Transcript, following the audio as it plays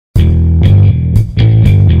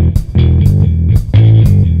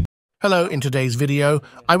Hello, in today's video,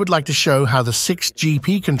 I would like to show how the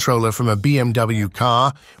 6GP controller from a BMW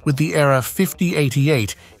car with the error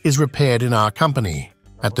 5088 is repaired in our company.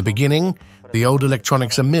 At the beginning, the old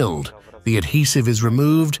electronics are milled, the adhesive is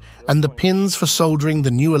removed, and the pins for soldering the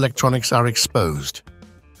new electronics are exposed.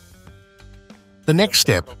 The next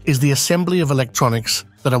step is the assembly of electronics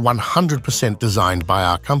that are 100% designed by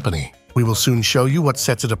our company. We will soon show you what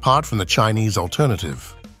sets it apart from the Chinese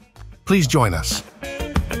alternative. Please join us.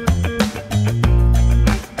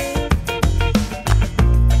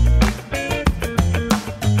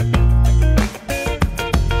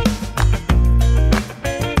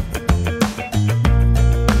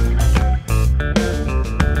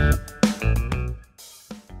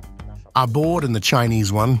 Our board and the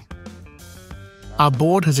Chinese one. Our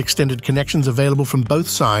board has extended connections available from both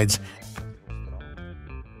sides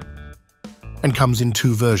and comes in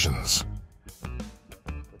two versions.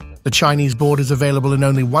 The Chinese board is available in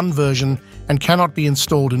only one version and cannot be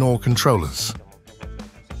installed in all controllers.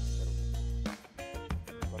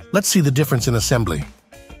 Let's see the difference in assembly.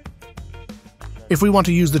 If we want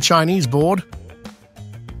to use the Chinese board,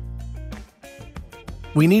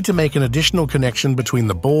 we need to make an additional connection between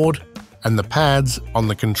the board and the pads on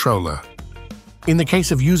the controller. In the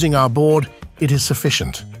case of using our board, it is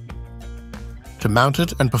sufficient to mount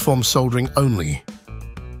it and perform soldering only.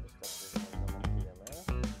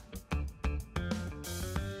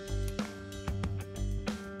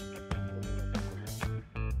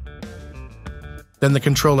 Then the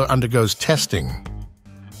controller undergoes testing.